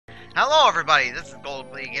Hello everybody, this is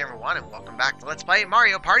Goldblade Gamer 1 and welcome back to Let's Play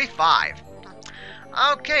Mario Party 5.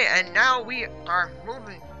 Okay, and now we are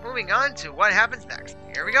moving on to what happens next.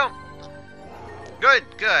 Here we go. Good,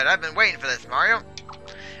 good. I've been waiting for this, Mario.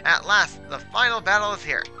 At last, the final battle is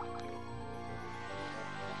here.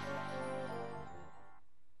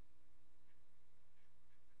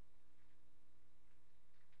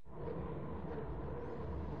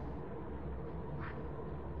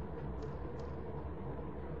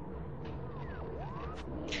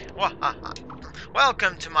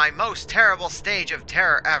 Welcome to my most terrible stage of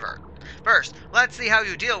terror ever. First, let's see how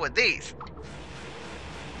you deal with these.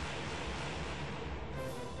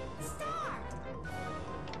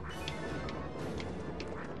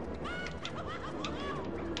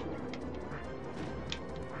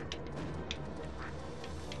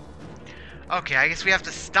 Okay, I guess we have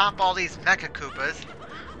to stop all these Mecha Koopas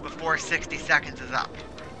before 60 seconds is up.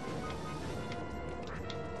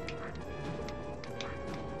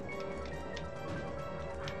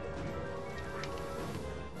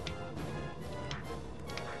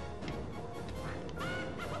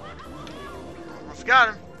 Almost got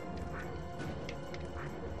him.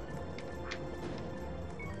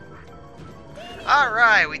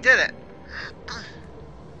 Alright, we did it.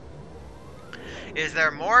 Is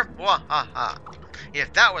there more? Wahaha.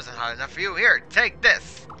 If that wasn't hot enough for you, here, take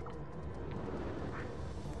this.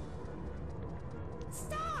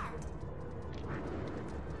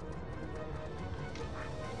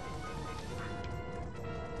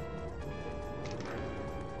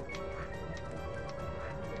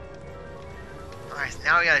 Alright, so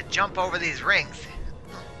now we gotta jump over these rings.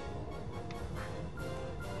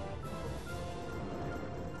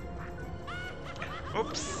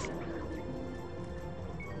 Oops.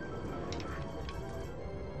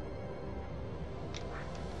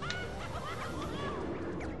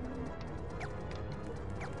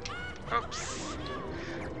 Oops.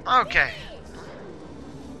 Okay.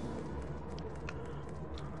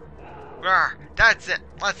 Rawr, that's it.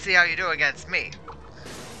 Let's see how you do against me.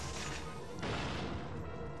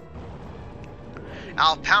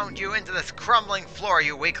 I'll pound you into this crumbling floor,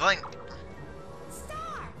 you weakling.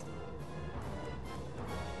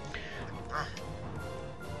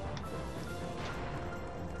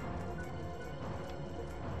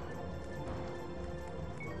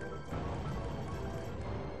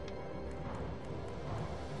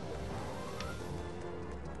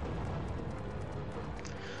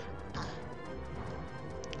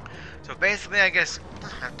 So basically, I guess I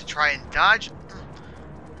have to try and dodge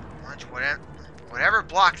whatever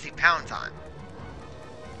blocks he pounds on.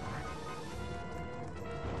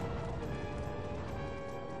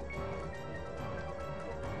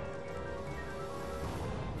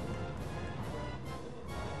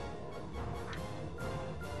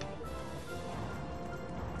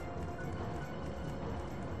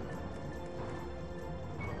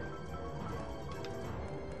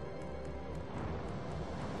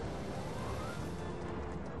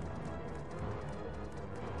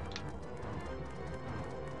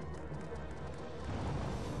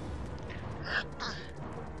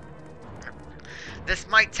 This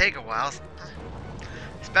might take a while,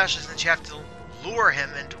 especially since you have to lure him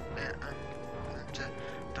into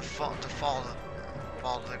to fall to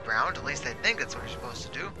the ground. At least I think that's what you're supposed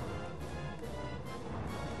to do.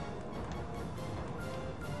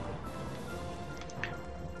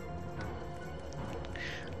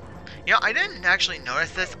 You know, I didn't actually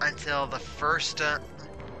notice this until the first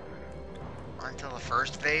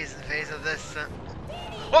phase of this.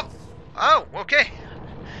 Whoop! Oh, okay,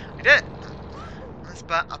 we did it.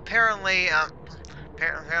 But apparently,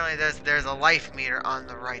 there's a life meter on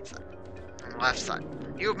the right side, on the left side.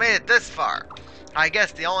 You've made it this far. I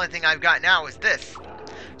guess the only thing I've got now is this.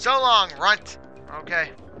 So long, runt. Okay.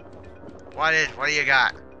 What do you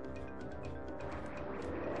got?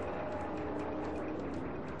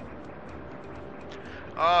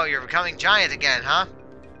 Oh, you're becoming giant again, huh?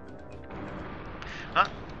 Huh?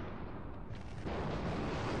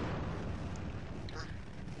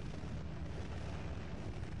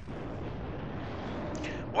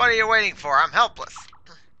 What are you waiting for? I'm helpless.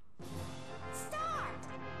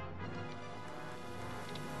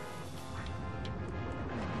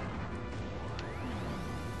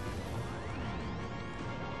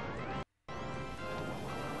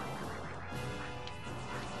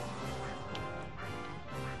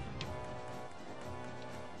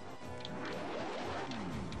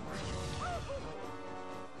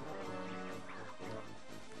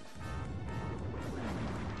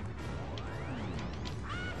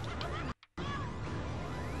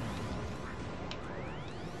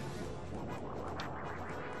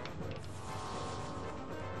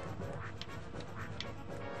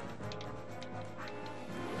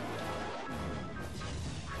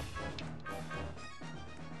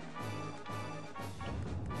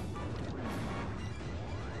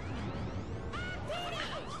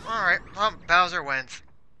 Alright, well, Bowser wins.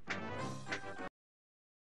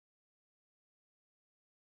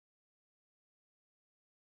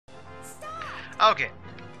 Okay,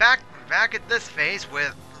 back at this phase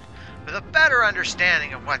with a better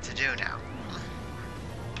understanding of what to do now.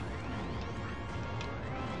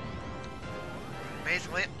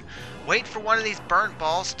 Basically, wait for one of these burn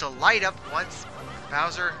balls to light up once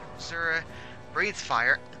Bowser breathes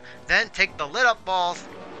fire. Then take the lit up balls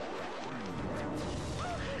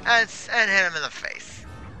and hit him in the face.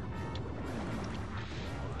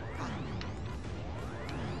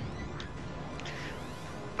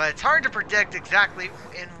 But it's hard to predict exactly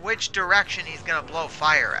in which direction he's going to blow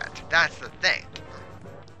fire at. That's the thing.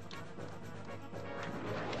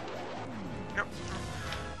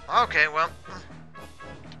 Okay, well,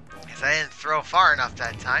 guess I didn't throw far enough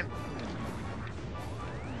that time.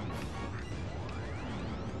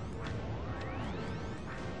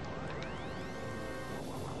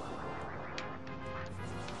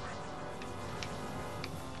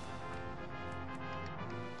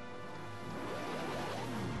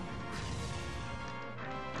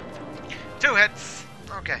 Two hits.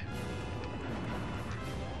 Okay.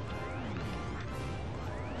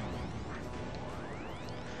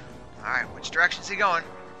 Alright, which direction's he going?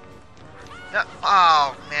 No.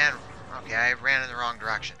 Oh, man. Okay, I ran in the wrong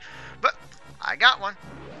direction. But I got one.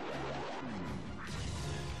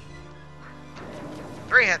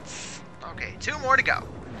 3 hits. Okay, 2 more to go.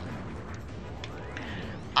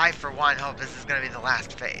 I, for one, hope this is going to be the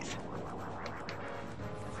last phase.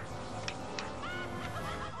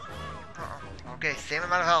 Okay, same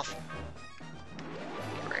amount of health.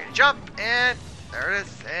 Ready to jump, and there it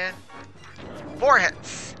is, and 4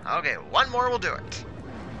 hits. Okay, 1 more will do it.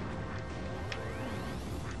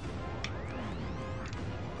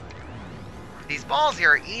 These balls here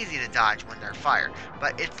are easy to dodge when they're fired,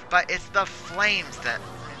 but it's the flames that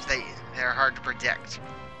they're hard to predict.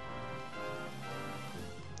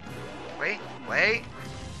 Wait,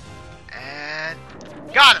 and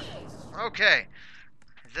got him. Okay,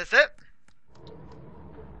 is this it?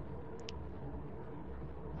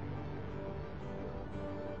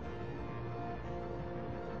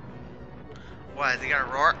 What, is he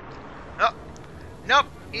gonna roar? Nope. Nope.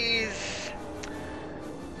 He's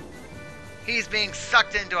being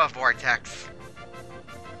sucked into a vortex.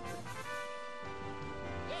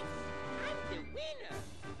 Yes, I'm the winner.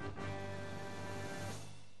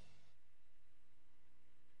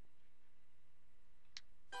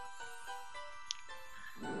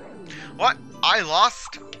 What? I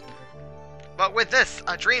lost? But with this,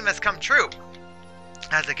 a dream has come true.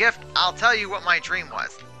 As a gift, I'll tell you what my dream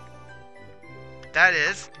was. That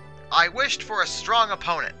is, I wished for a strong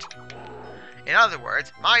opponent. In other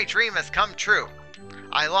words, my dream has come true.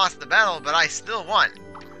 I lost the battle, but I still won.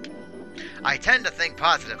 I tend to think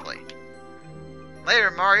positively.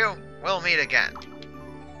 Later, Mario, we'll meet again.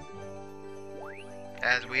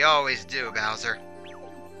 As we always do, Bowser.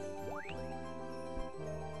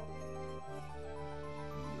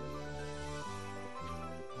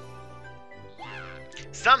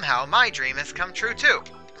 Somehow, my dream has come true too.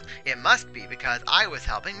 It must be because I was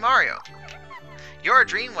helping Mario. Your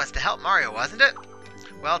dream was to help Mario, wasn't it?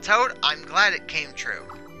 Well, Toad, I'm glad it came true.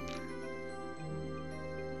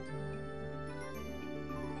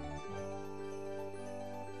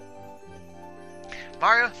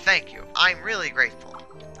 Mario, thank you. I'm really grateful.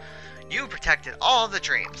 You protected all the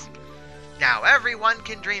dreams. Now everyone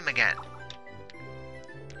can dream again.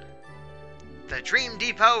 The Dream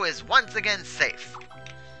Depot is once again safe.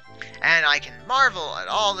 And I can marvel at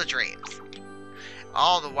all the dreams.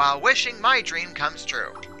 All the while wishing my dream comes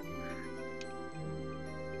true.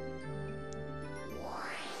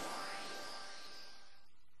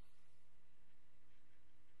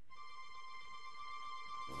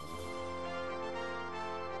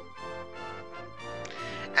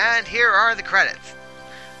 And here are the credits.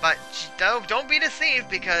 But don't be deceived,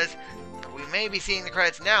 because we may be seeing the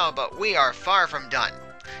credits now, but we are far from done.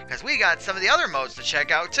 Because we got some of the other modes to check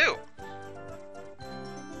out too.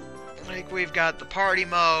 Like we've got the party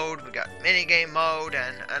mode, we got minigame mode,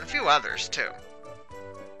 and a few others too.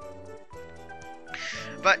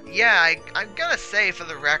 But yeah, I'm gonna say for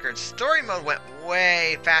the record, story mode went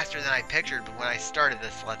way faster than I pictured when I started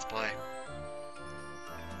this Let's Play.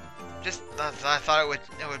 Just I thought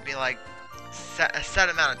it would be like a set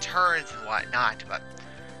amount of turns and whatnot, but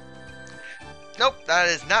nope, that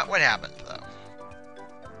is not what happened though.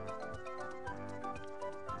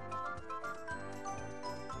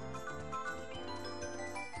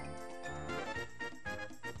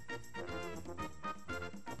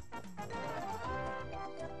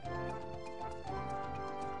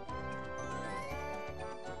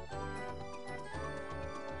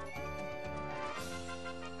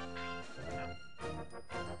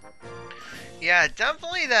 Yeah,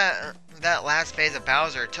 definitely that last phase of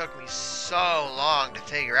Bowser took me so long to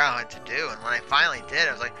figure out how to do, and when I finally did,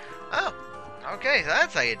 I was like, oh, okay, so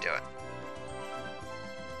that's how you do it.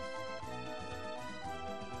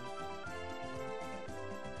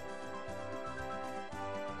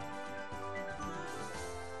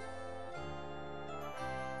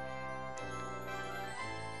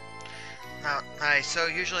 Now, nice. So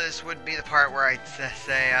usually this would be the part where I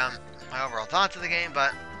say my overall thoughts of the game,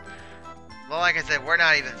 but well, like I said, we're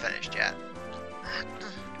not even finished yet.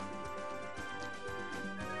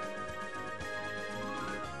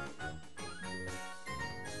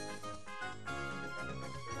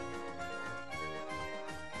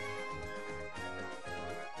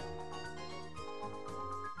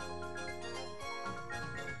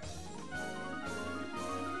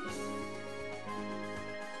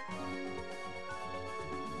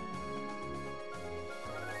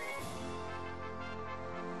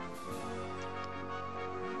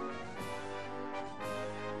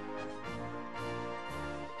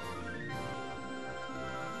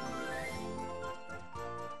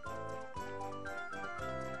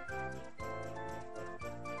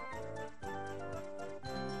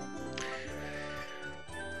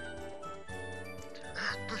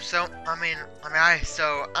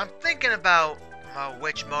 So I'm thinking about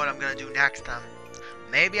which mode I'm gonna do next.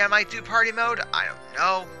 Maybe I might do party mode. I don't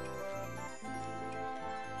know.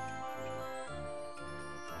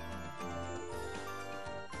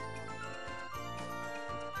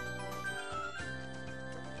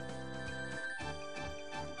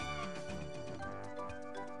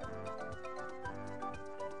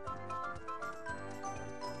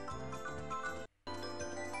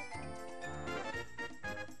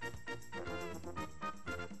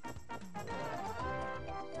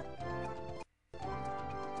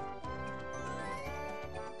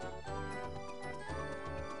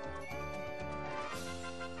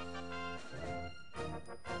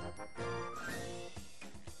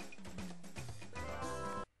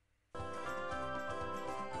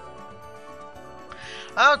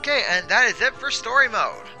 Okay, and that is it for story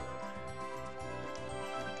mode.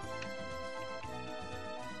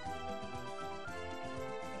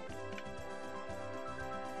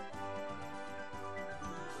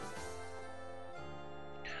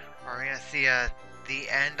 Are we gonna see the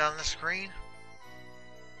end on the screen?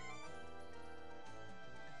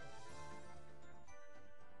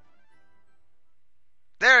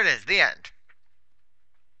 There it is, the end.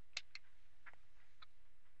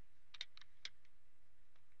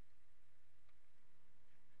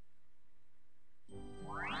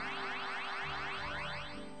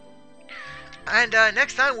 And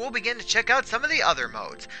next time we'll begin to check out some of the other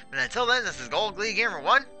modes. But until then, this is Gold Glee Gamer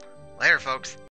 1. Later, folks.